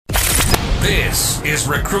This is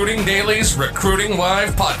Recruiting Daily's Recruiting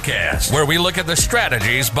Live podcast, where we look at the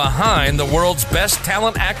strategies behind the world's best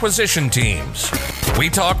talent acquisition teams. We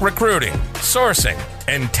talk recruiting, sourcing,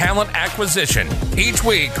 and talent acquisition. Each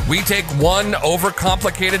week, we take one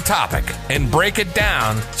overcomplicated topic and break it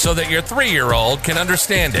down so that your 3-year-old can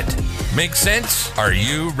understand it. Make sense? Are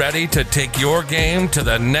you ready to take your game to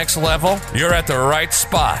the next level? You're at the right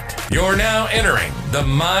spot. You're now entering the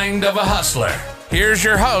mind of a hustler. Here's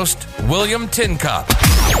your host, William Tincup.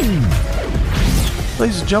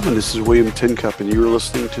 Ladies and gentlemen, this is William Tincup, and you're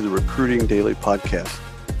listening to the Recruiting Daily podcast.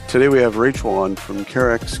 Today we have Rachel on from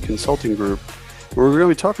CareX Consulting Group, where we're going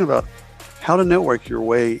to be talking about how to network your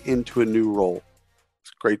way into a new role.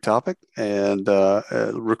 It's a great topic, and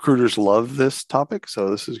recruiters love this topic, so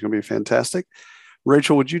this is going to be fantastic.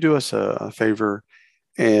 Rachel, would you do us a favor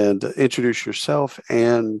and introduce yourself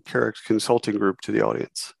and CareX Consulting Group to the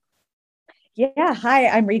audience? Yeah. Hi,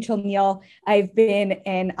 I'm Rachel Neal. I've been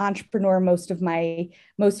an entrepreneur most of my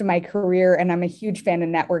career, and I'm a huge fan of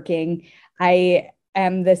networking. I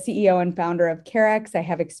am the CEO and founder of CareX. I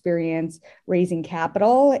have experience raising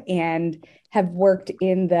capital and have worked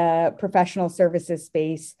in the professional services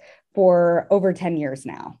space for over 10 years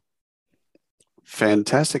now.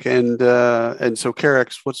 Fantastic. And so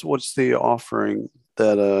CareX, what's the offering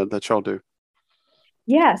that y'all do?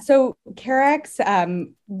 Yeah, so CareX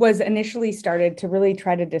was initially started to really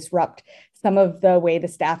try to disrupt some of the way the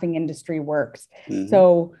staffing industry works. Mm-hmm.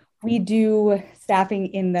 So we do staffing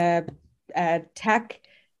in the tech,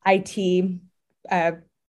 IT,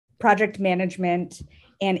 project management,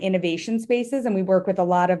 and innovation spaces. And we work with a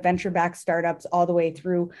lot of venture-backed startups all the way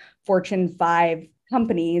through Fortune 5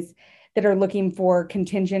 companies that are looking for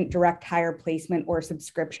contingent direct hire placement or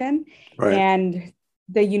subscription. Right. And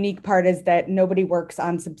the unique part is that nobody works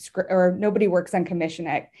on commission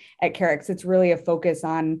at CareX. It's really a focus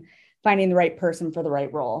on finding the right person for the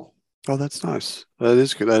right role. Oh, that's nice. That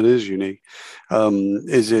is good. That is unique.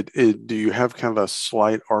 Do you have kind of a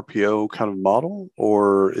slight RPO kind of model,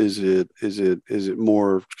 or is it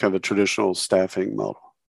more kind of a traditional staffing model?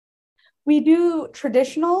 We do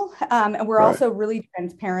traditional, and we're also really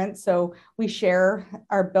transparent. So we share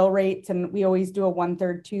our bill rates, and we always do a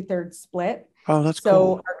 1/3, 2/3 split. Oh, that's cool.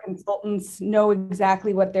 So our consultants know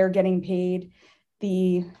exactly what they're getting paid.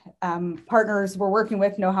 The partners we're working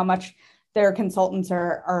with know how much their consultants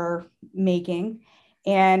are making.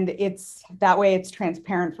 And it's that way it's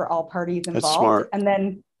transparent for all parties involved. That's smart. And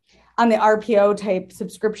then on the RPO type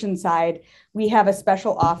subscription side, we have a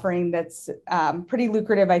special offering that's pretty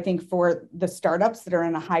lucrative, I think, for the startups that are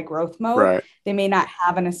in a high growth mode. Right. They may not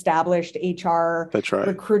have an established HR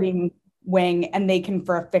recruiting wing, and they can,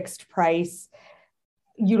 for a fixed price,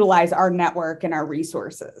 utilize our network and our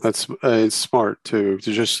resources. It's smart to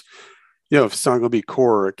just, if it's not going to be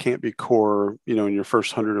core, it can't be core, in your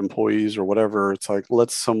first 100 employees or whatever. It's like,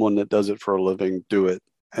 let someone that does it for a living do it,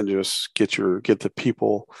 and just get the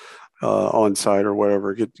people on site or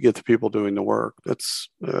whatever, get the people doing the work.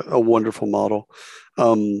 That's a wonderful model.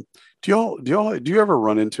 Do you ever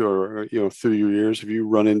run into, or through your years, have you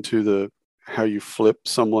run into how you flip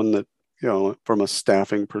someone that, from a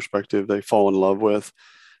staffing perspective, they fall in love with,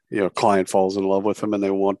 client falls in love with them and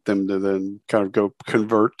they want them to then kind of go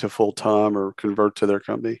convert to full-time or convert to their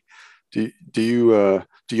company? Do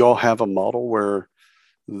y'all have a model where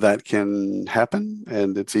that can happen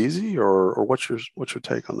and it's easy, or what's your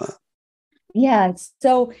take on that? Yeah,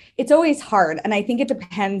 so it's always hard. And I think it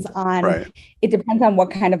depends on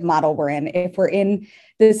what kind of model we're in. If we're in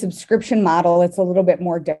the subscription model, it's a little bit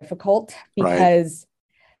more difficult because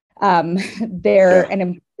they're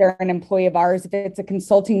an employee of ours. If it's a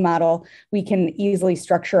consulting model, we can easily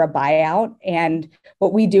structure a buyout. And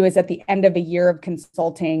what we do is at the end of a year of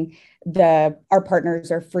consulting, our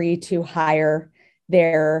partners are free to hire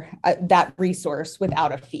that resource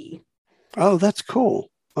without a fee. Oh, that's cool.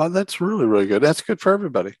 That's really, really good. That's good for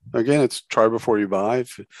everybody. Again, it's try before you buy.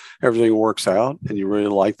 If everything works out and you really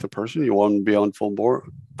like the person, you want them to be on full board,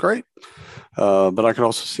 great. But I can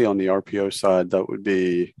also see on the RPO side, that would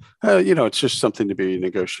be, it's just something to be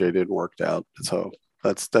negotiated and worked out. So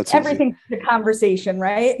that's everything's a conversation,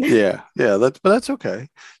 right? Yeah. But that's okay.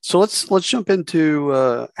 So let's jump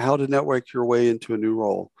into how to network your way into a new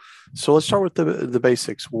role. So let's start with the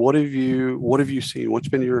basics. What have you seen? What's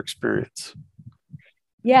been your experience?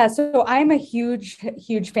 Yeah, so I'm a huge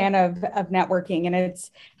fan of networking, and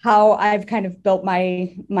it's how I've kind of built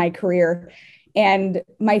my career. And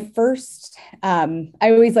my first, I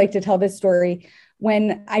always like to tell this story.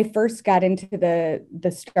 When I first got into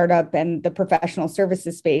the startup and the professional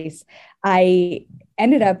services space, I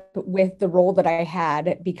ended up with the role that I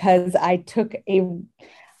had because I took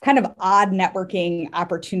kind of odd networking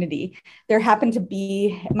opportunity. There happened to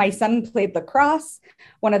be, my son played lacrosse.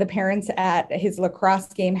 One of the parents at his lacrosse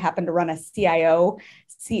game happened to run a CIO,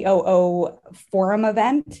 COO forum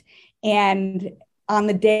event. And on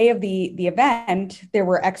the day of the event, there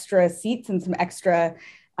were extra seats and some extra,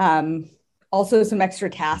 also some extra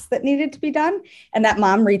tasks that needed to be done. And that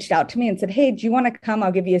mom reached out to me and said, "Hey, do you want to come?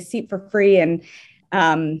 I'll give you a seat for free. And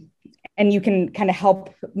you can kind of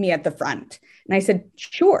help me at the front." And I said,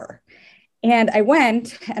 "Sure." And I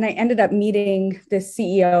went and I ended up meeting the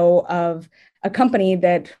CEO of a company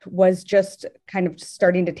that was just kind of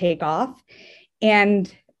starting to take off.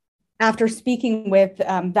 And after speaking with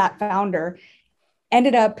that founder,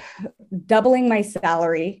 ended up doubling my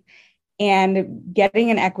salary and getting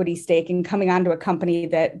an equity stake and coming onto a company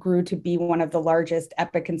that grew to be one of the largest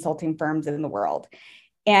epic consulting firms in the world.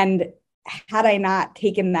 And had I not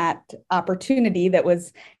taken that opportunity that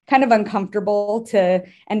was kind of uncomfortable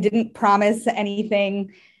and didn't promise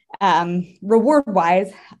anything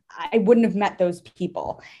reward-wise, I wouldn't have met those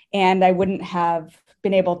people, and I wouldn't have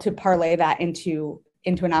been able to parlay that into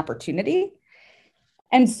an opportunity.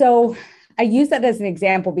 And so I use that as an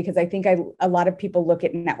example because I think a lot of people look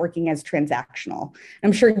at networking as transactional.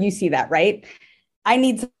 I'm sure you see that, right? I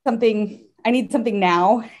need something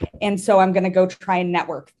now, and so I'm going to go try and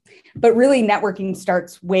network. But really, networking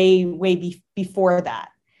starts way before that.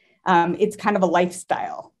 It's kind of a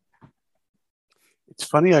lifestyle. It's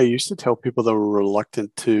funny. I used to tell people that were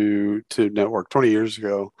reluctant to network 20 years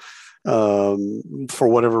ago. For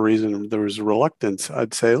whatever reason, there was a reluctance.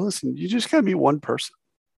 I'd say, listen, you just got to meet one person.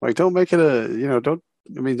 Like, don't make it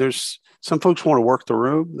there's some folks want to work the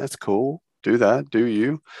room. That's cool. Do that. Do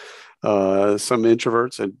you? Some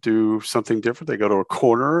introverts that do something different. They go to a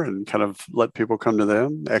corner and kind of let people come to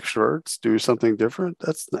them. Extroverts do something different.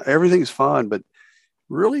 Everything's fine, but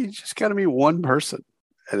really you just got to meet one person.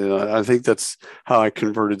 And I think that's how I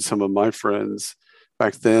converted some of my friends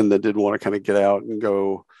back then that did want to kind of get out and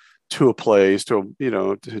go to a place to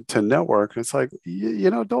network. And it's like,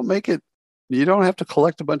 don't make it. You don't have to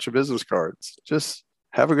collect a bunch of business cards. Just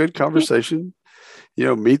have a good conversation.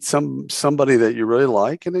 Meet somebody that you really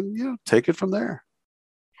like, and then take it from there.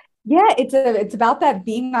 Yeah, it's about that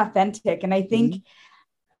being authentic, and I think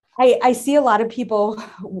I see a lot of people.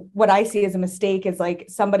 What I see as a mistake is like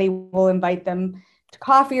somebody will invite them to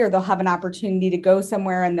coffee, or they'll have an opportunity to go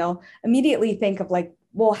somewhere, and they'll immediately think of like,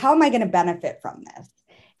 well, how am I going to benefit from this?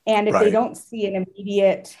 And if they don't see an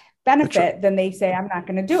immediate benefit, then they say, I'm not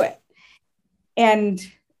going to do it. And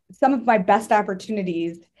some of my best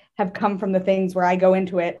opportunities have come from the things where I go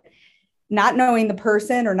into it not knowing the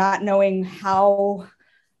person or not knowing how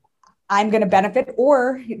I'm going to benefit,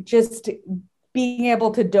 or just being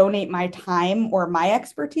able to donate my time or my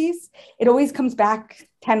expertise. It always comes back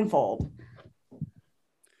tenfold.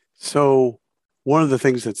 So one of the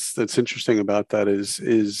things that's interesting about that is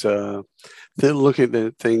they look at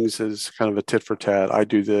the things as kind of a tit for tat. I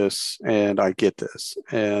do this and I get this,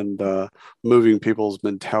 and moving people's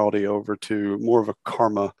mentality over to more of a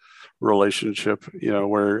karma relationship,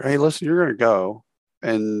 where, hey, listen, you're going to go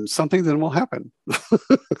and something then will happen.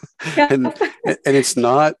 and it's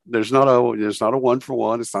not, there's not a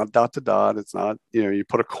 1-for-1. It's not dot to dot. It's not, you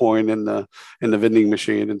put a coin in the vending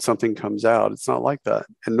machine and something comes out. It's not like that.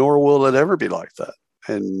 And nor will it ever be like that.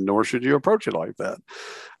 And nor should you approach it like that.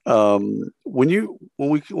 When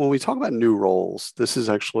we talk about new roles, this is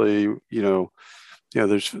actually,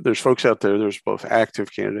 there's folks out there, there's both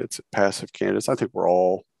active candidates and passive candidates. I think we're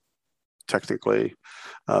all technically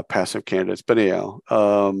passive candidates, but anyhow,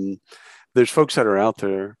 there's folks that are out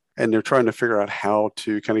there and they're trying to figure out how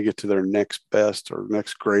to kind of get to their next best or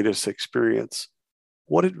next greatest experience.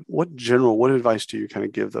 What advice do you kind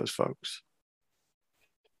of give those folks?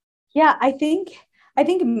 Yeah, I think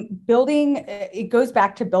building, it goes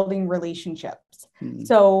back to building relationships. Mm-hmm.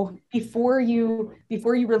 So before you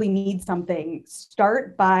really need something,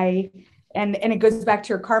 start by, and it goes back to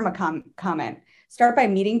your karma comment, start by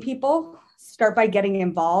meeting people, start by getting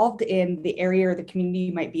involved in the area or the community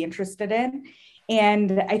you might be interested in.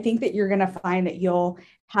 And I think that you're going to find that you'll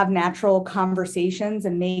have natural conversations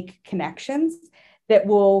and make connections that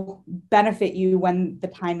will benefit you when the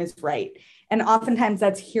time is right. And oftentimes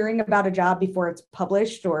that's hearing about a job before it's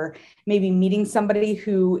published, or maybe meeting somebody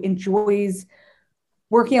who enjoys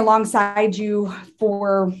working alongside you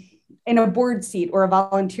in a board seat or a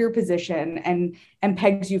volunteer position and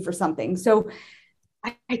pegs you for something. So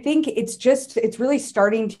I think it's really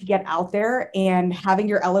starting to get out there and having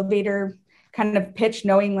your elevator kind of pitch,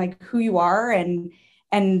 knowing like who you are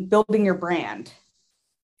and building your brand.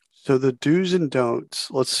 So the do's and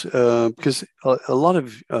don'ts. Let's because a lot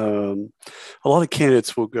of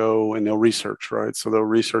candidates will go and they'll research, right? So they'll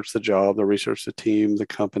research the job, they'll research the team, the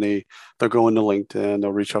company. They'll go into LinkedIn,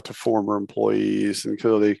 they'll reach out to former employees, and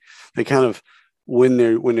so they kind of when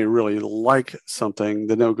they really like something,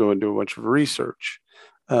 then they'll go and do a bunch of research.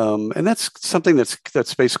 And that's something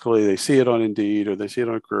that's basically they see it on Indeed or they see it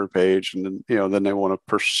on a career page, and then they want to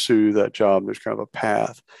pursue that job. There's kind of a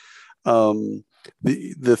path. Um,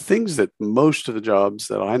 the things that most of the jobs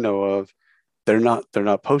that I know of, they're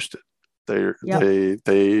not posted. Yep.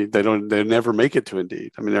 They never make it to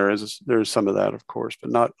Indeed. I mean, there's some of that, of course,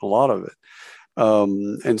 but not a lot of it.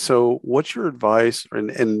 And so, what's your advice,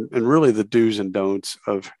 and really the do's and don'ts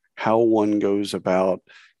of how one goes about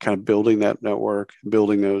kind of building that network,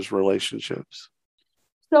 building those relationships?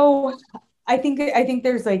 So I think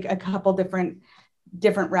there's like a couple different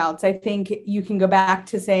routes. I think you can go back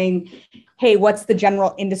to saying, hey, what's the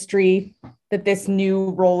general industry that this new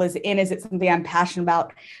role is in? Is it something I'm passionate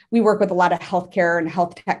about? We work with a lot of healthcare and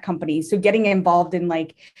health tech companies. So getting involved in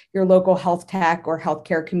like your local health tech or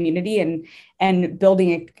healthcare community and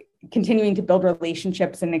continuing to build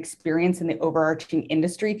relationships and experience in the overarching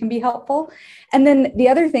industry can be helpful. And then the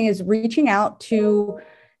other thing is reaching out to,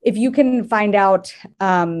 if you can find out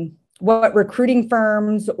what recruiting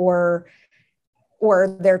firms or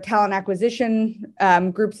their talent acquisition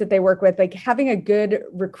groups that they work with, like having a good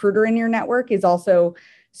recruiter in your network is also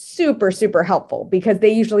super, super helpful because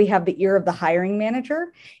they usually have the ear of the hiring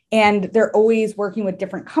manager and they're always working with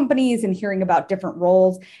different companies and hearing about different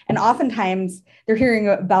roles. And oftentimes they're hearing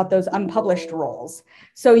about those unpublished roles.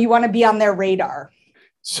 So you want to be on their radar.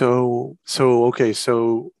 Okay.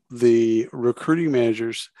 So the recruiting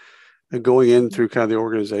managers going in through kind of the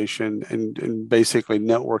organization and basically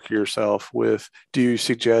networking yourself with, do you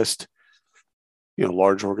suggest,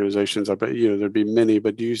 large organizations, I bet, there'd be many,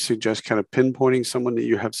 but do you suggest kind of pinpointing someone that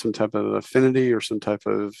you have some type of affinity or some type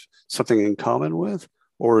of something in common with?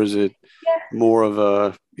 Or is it more of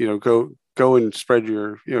a, go and spread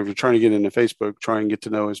your, if you're trying to get into Facebook, try and get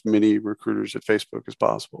to know as many recruiters at Facebook as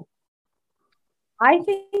possible? I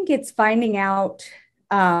think it's finding out,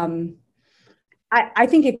 I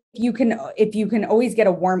think if you can always get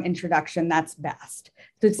a warm introduction, that's best.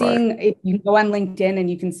 So seeing if you go on LinkedIn and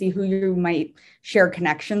you can see who you might share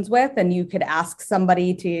connections with, and you could ask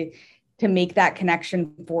somebody to make that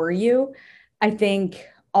connection for you. I think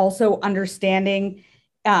also understanding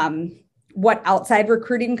what outside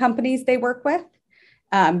recruiting companies they work with,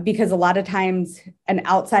 because a lot of times an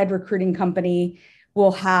outside recruiting company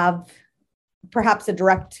will have perhaps a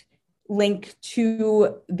direct link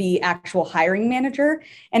to the actual hiring manager.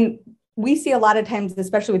 And we see a lot of times,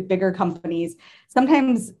 especially with bigger companies,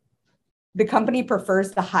 sometimes the company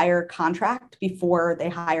prefers to hire contract before they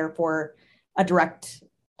hire for a direct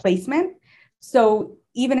placement. So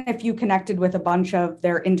even if you connected with a bunch of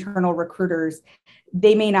their internal recruiters,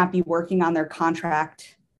 they may not be working on their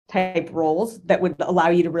contract type roles that would allow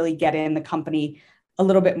you to really get in the company a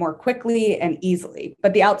little bit more quickly and easily.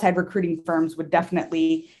 But the outside recruiting firms would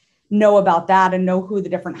definitely know about that and know who the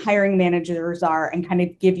different hiring managers are and kind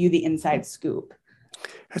of give you the inside scoop.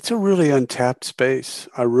 It's a really untapped space.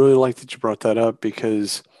 I really like that you brought that up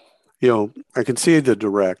because, I can see the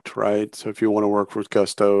direct, right? So if you want to work with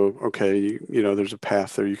Gusto, okay, there's a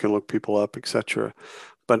path there. You can look people up, etc.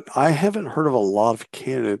 But I haven't heard of a lot of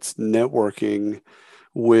candidates networking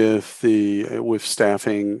with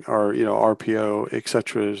staffing or, RPO,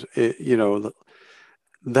 etc.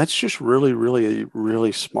 That's just really, really,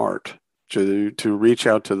 really smart to reach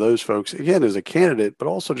out to those folks again as a candidate, but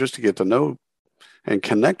also just to get to know and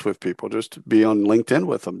connect with people, just to be on LinkedIn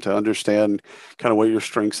with them to understand kind of what your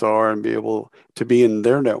strengths are and be able to be in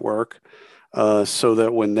their network, so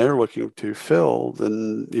that when they're looking to fill,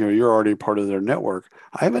 then you're already part of their network.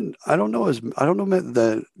 I don't know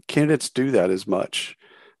that candidates do that as much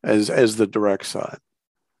as the direct side.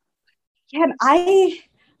 Yeah, and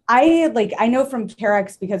I know from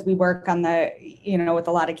Carex, because we work on with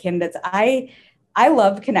a lot of candidates, I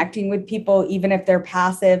love connecting with people, even if they're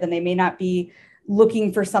passive and they may not be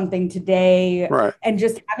looking for something today, right, and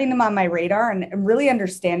just having them on my radar and really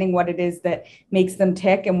understanding what it is that makes them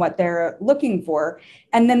tick and what they're looking for.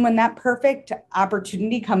 And then when that perfect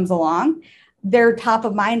opportunity comes along, they're top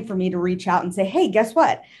of mind for me to reach out and say, hey, guess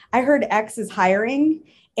what? I heard X is hiring,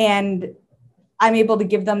 and I'm able to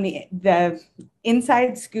give them the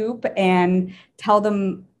inside scoop and tell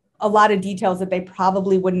them a lot of details that they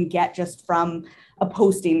probably wouldn't get just from a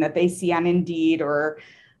posting that they see on Indeed or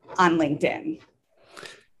on LinkedIn.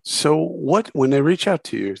 So when they reach out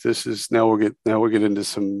to you, this is now we'll get into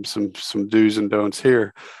some do's and don'ts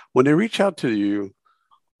here. When they reach out to you,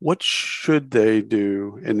 what should they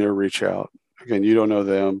do in their reach out? Again, you don't know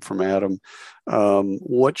them from Adam.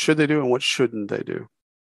 What should they do and what shouldn't they do?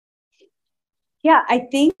 Yeah, I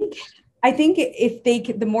think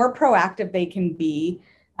if the more proactive they can be,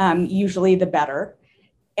 usually the better.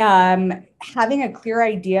 Having a clear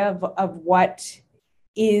idea of what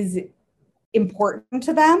is important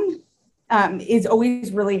to them is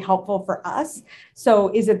always really helpful for us. So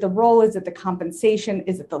is it the role? Is it the compensation?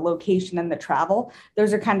 Is it the location and the travel?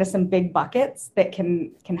 Those are kind of some big buckets that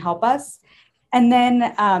can help us. And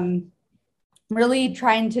then really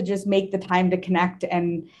trying to just make the time to connect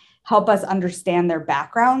and help us understand their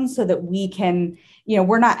background so that we can,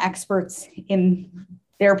 we're not experts in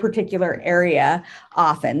their particular area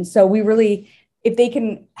often. So we really, if they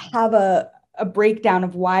can have a breakdown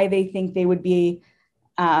of why they think they would be,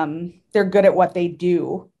 they're good at what they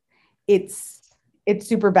do, it's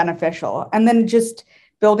super beneficial. And then just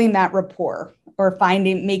building that rapport or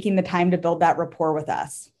making the time to build that rapport with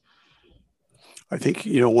us. I think,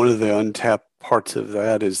 one of the untapped parts of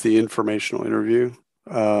that is the informational interview,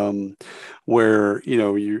 where,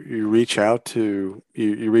 you reach out to,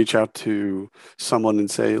 you reach out to someone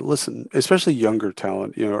and say, listen, especially younger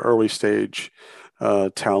talent, early stage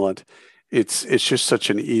talent, it's just such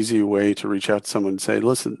an easy way to reach out to someone and say,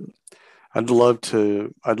 listen, I'd love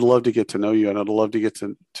to get to know you, and I'd love to get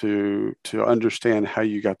to understand how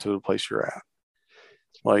you got to the place you're at.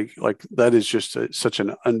 Like that is just such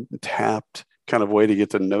an untapped kind of way to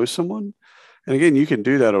get to know someone. And again, you can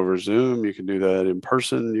do that over Zoom, you can do that in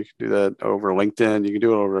person, you can do that over LinkedIn, you can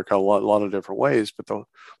do it over a lot of different ways. But the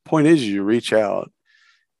point is, you reach out,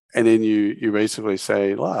 and then you basically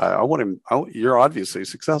say, well, you're obviously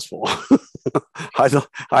successful.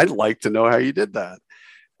 I'd like to know how you did that.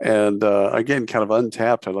 And again, kind of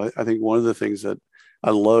untapped. I think one of the things that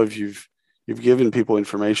I love, you've given people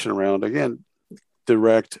information around, again,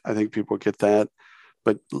 direct. I think people get that,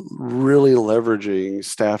 but really leveraging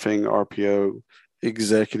staffing, RPO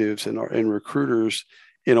executives and recruiters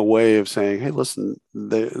in a way of saying, hey, listen,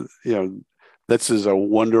 this is a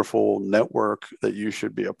wonderful network that you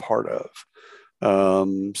should be a part of.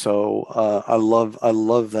 So I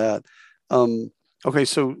love that. Okay,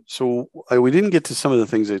 so we didn't get to some of the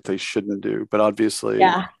things that they shouldn't do, but obviously,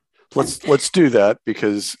 yeah. Let's do that,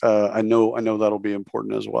 because I know that'll be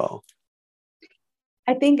important as well.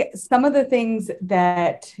 I think some of the things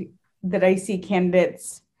that I see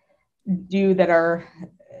candidates do that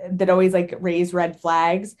always like raise red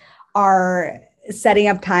flags are setting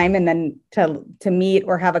up time and then to meet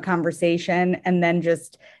or have a conversation and then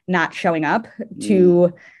just not showing up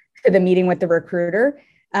to the meeting with the recruiter.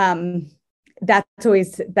 That's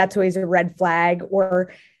always a red flag.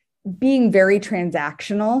 Or being very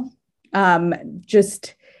transactional,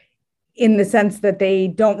 just in the sense that they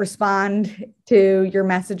don't respond to your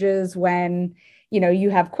messages when you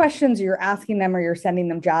have questions, or you're asking them, or you're sending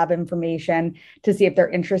them job information to see if they're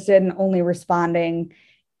interested, and only responding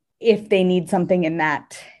if they need something in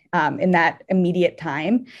that immediate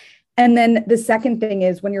time. And then the second thing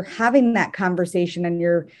is, when you're having that conversation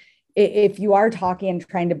and if you are talking and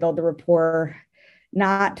trying to build the rapport,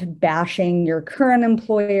 not bashing your current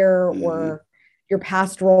employer or your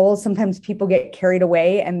past roles. Sometimes people get carried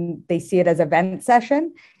away and they see it as a vent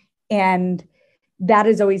session. And that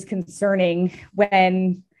is always concerning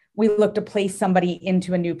when we look to place somebody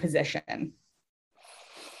into a new position.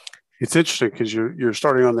 It's interesting because you're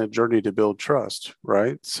starting on that journey to build trust,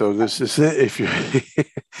 right? So this is it. If you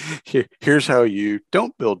here's how you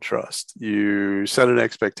don't build trust: you set an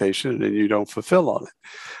expectation and you don't fulfill on it.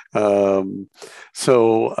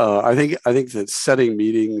 I think that setting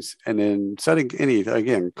meetings and then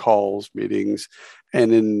setting calls, meetings,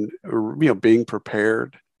 and then being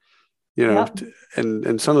prepared. Yep.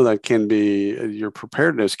 And some of that can be, your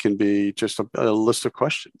preparedness can be just a list of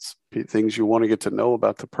questions, things you want to get to know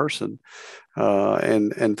about the person,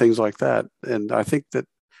 and things like that. And I think that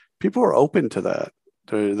people are open to that.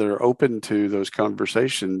 They're open to those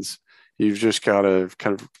conversations. You've just got to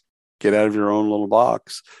kind of get out of your own little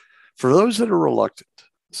box. For those that are reluctant,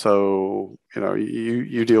 so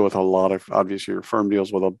you deal with a lot of, obviously your firm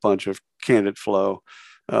deals with a bunch of candidate flow.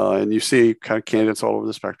 And you see kind of candidates all over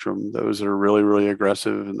the spectrum, those that are really, really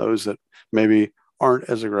aggressive and those that maybe aren't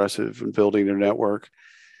as aggressive in building their network.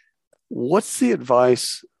 What's the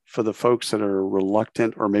advice for the folks that are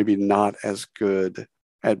reluctant or maybe not as good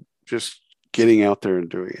at just getting out there and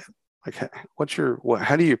doing it? Like,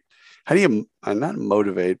 how do you not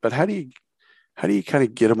motivate, but how do you kind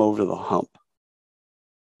of get them over the hump?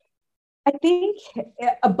 I think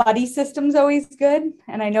a buddy system's always good.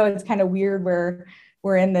 And I know it's kind of weird where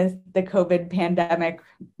we're in the COVID pandemic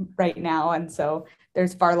right now. And so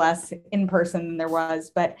there's far less in person than there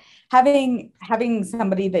was, but having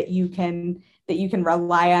somebody that you can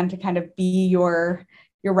rely on to kind of be your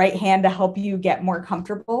right hand to help you get more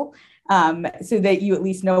comfortable, so that you at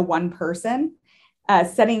least know one person,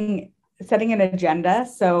 setting an agenda.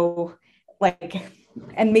 So like,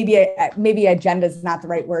 and maybe agenda is not the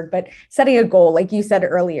right word, but setting a goal, like you said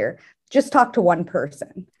earlier, just talk to one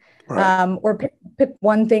person, right. Or pick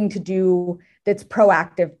one thing to do that's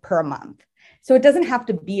proactive per month. So it doesn't have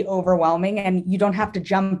to be overwhelming, and you don't have to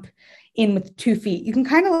jump in with 2 feet. You can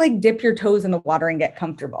kind of like dip your toes in the water and get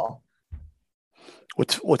comfortable.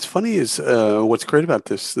 What's funny is what's great about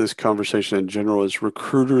this conversation in general is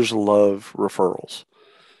recruiters love referrals.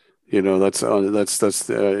 That's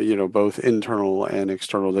both internal and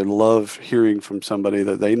external. They love hearing from somebody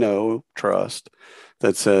that they know, trust,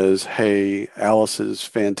 that says, "Hey, Alice is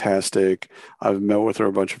fantastic. I've met with her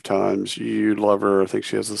a bunch of times. You love her. I think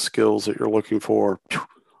she has the skills that you're looking for."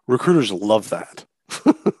 Recruiters love that.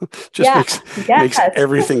 Makes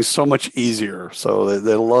everything so much easier. So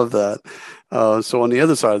they love that. So on the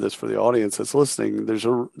other side of this, for the audience that's listening, there's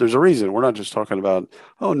a reason. We're not just talking about,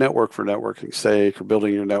 network for networking sake, or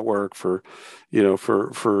building your network for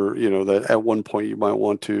that at one point you might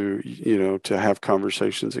want to, to have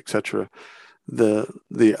conversations, etc.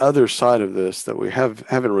 The other side of this that we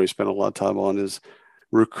haven't really spent a lot of time on is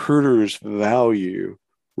recruiters value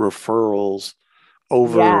referrals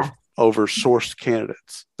over sourced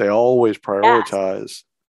candidates. They always prioritize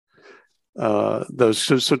those.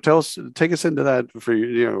 So take us into that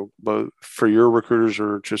for both for your recruiters,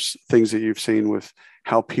 or just things that you've seen with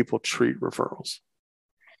how people treat referrals.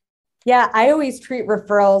 Yeah, I always treat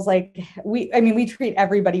referrals like we treat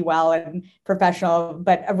everybody well and professional,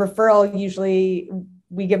 but a referral, usually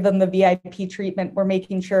we give them the VIP treatment. We're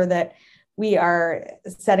making sure that we are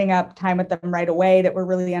setting up time with them right away, that we're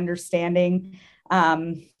really understanding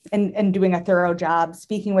and doing a thorough job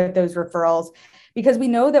speaking with those referrals, because we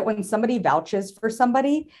know that when somebody vouches for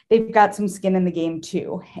somebody, they've got some skin in the game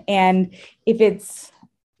too. And if it's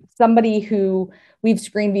somebody who we've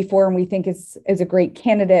screened before and we think is a great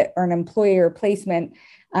candidate or an employee or placement,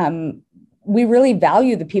 we really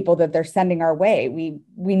value the people that they're sending our way.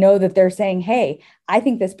 We know that they're saying, "Hey, I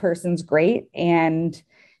think this person's great and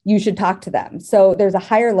you should talk to them." So there's a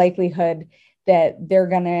higher likelihood that they're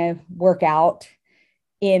going to work out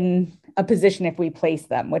in a position if we place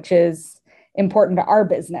them, which is important to our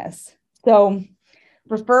business. So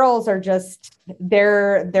referrals are just,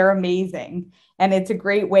 they're amazing. And it's a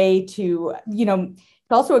great way to,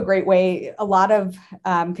 it's also a great way. A lot of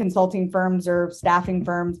consulting firms or staffing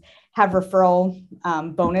firms have referral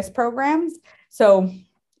bonus programs. So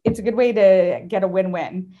it's a good way to get a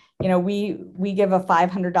win-win. We give a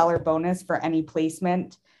 $500 bonus for any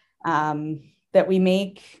placement that we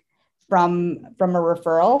make from a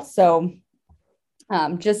referral. So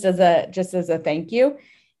just as a thank you.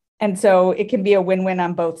 And so it can be a win-win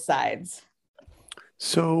on both sides.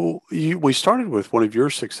 So we started with one of your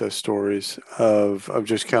success stories of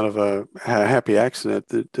just kind of a happy accident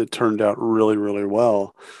that turned out really, really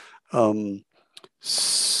well. So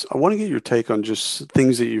I want to get your take on just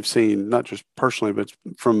things that you've seen, not just personally, but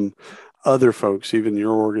from other folks, even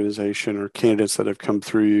your organization, or candidates that have come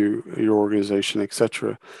through your organization, et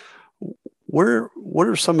cetera. What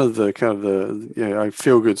are some of the kind of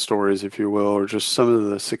feel-good stories, if you will, or just some of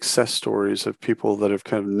the success stories of people that have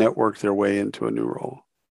kind of networked their way into a new role?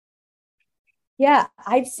 Yeah,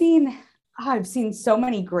 I've seen so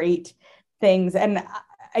many great things, and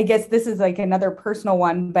I guess this is like another personal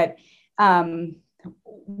one, but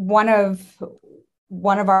one of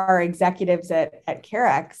our executives at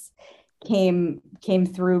Carex came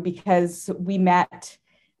through because we met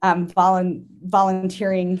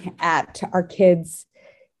volunteering at our kids'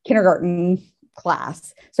 kindergarten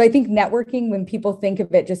class. So I think networking, when people think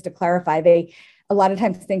of it, just to clarify, they a lot of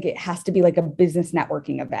times think it has to be like a business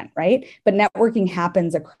networking event, right? But networking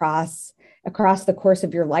happens across the course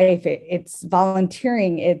of your life. It's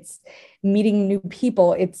volunteering, it's meeting new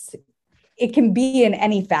people, it can be in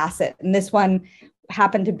any facet. And this one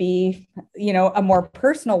happened to be, a more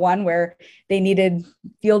personal one where they needed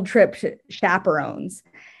field trip chaperones.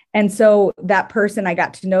 And so that person, I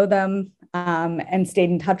got to know them and stayed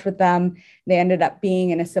in touch with them. They ended up being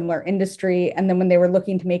in a similar industry. And then when they were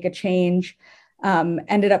looking to make a change,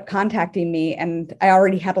 ended up contacting me, and I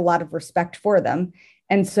already had a lot of respect for them.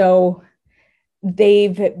 And so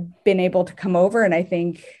they've been able to come over and I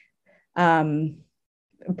think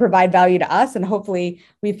provide value to us, and hopefully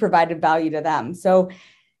we've provided value to them. So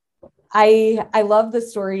I love the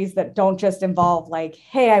stories that don't just involve like,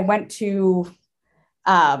 hey, I went to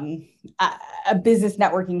a business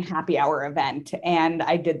networking happy hour event and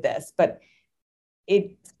I did this, but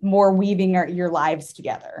it's more weaving your lives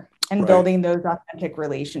together and building those authentic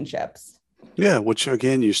relationships. Yeah, which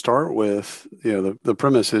again, you start with, the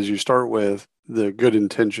premise is you start with the good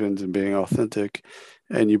intentions and being authentic,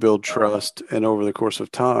 and you build trust. And over the course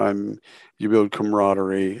of time, you build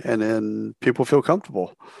camaraderie, and then people feel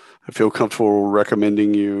comfortable. I feel comfortable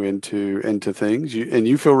recommending you into things, and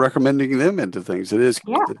you feel recommending them into things. It is.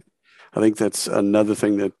 Yeah. I think that's another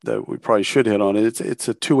thing that we probably should hit on. It's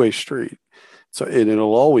a two-way street. So and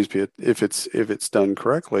it'll always be if it's done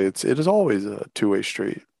correctly. It is always a two-way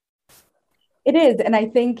street. It is, and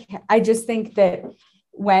I just think that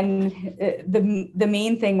when the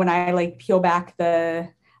main thing when I peel back the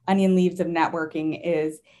onion leaves of networking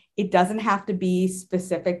is it doesn't have to be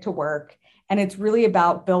specific to work, and it's really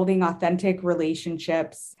about building authentic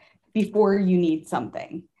relationships before you need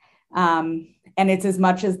something. And it's as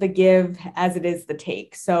much as the give as it is the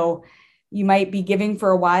take. So you might be giving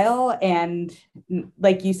for a while and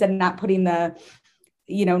like you said, not putting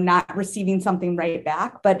not receiving something right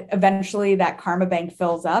back, but eventually that karma bank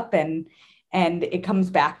fills up and it comes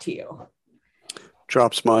back to you.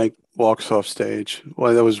 Drops mic, walks off stage.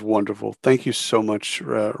 Well, that was wonderful. Thank you so much,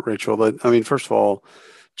 Rachel. First of all,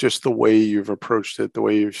 just the way you've approached it, the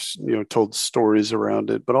way you've told stories around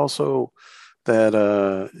it, but also that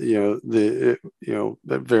at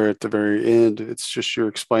the very end, it's just you're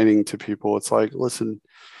explaining to people. It's like, listen,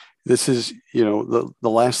 this is the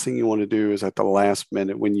last thing you want to do is at the last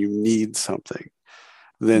minute when you need something,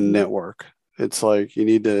 then network. It's like you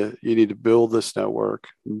need to build this network,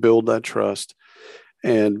 build that trust,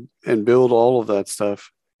 and build all of that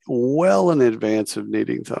stuff well in advance of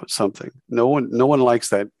needing something. No one likes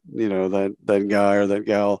that, that guy or that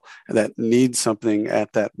gal that needs something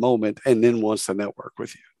at that moment and then wants to network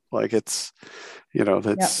with you. Like it's,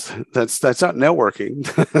 that's not networking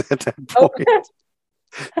at that point.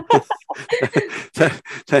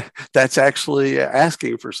 That's actually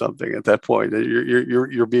asking for something at that point.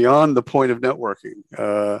 You're beyond the point of networking.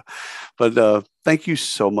 But thank you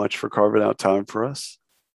so much for carving out time for us.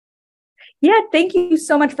 Yeah, thank you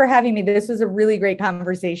so much for having me. This was a really great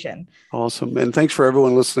conversation. Awesome. And thanks for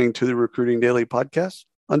everyone listening to the Recruiting Daily podcast.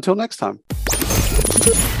 Until next time.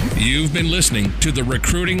 You've been listening to the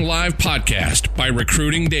Recruiting Live podcast by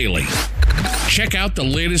Recruiting Daily. Check out the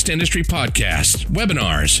latest industry podcasts,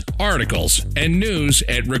 webinars, articles, and news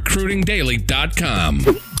at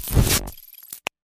recruitingdaily.com.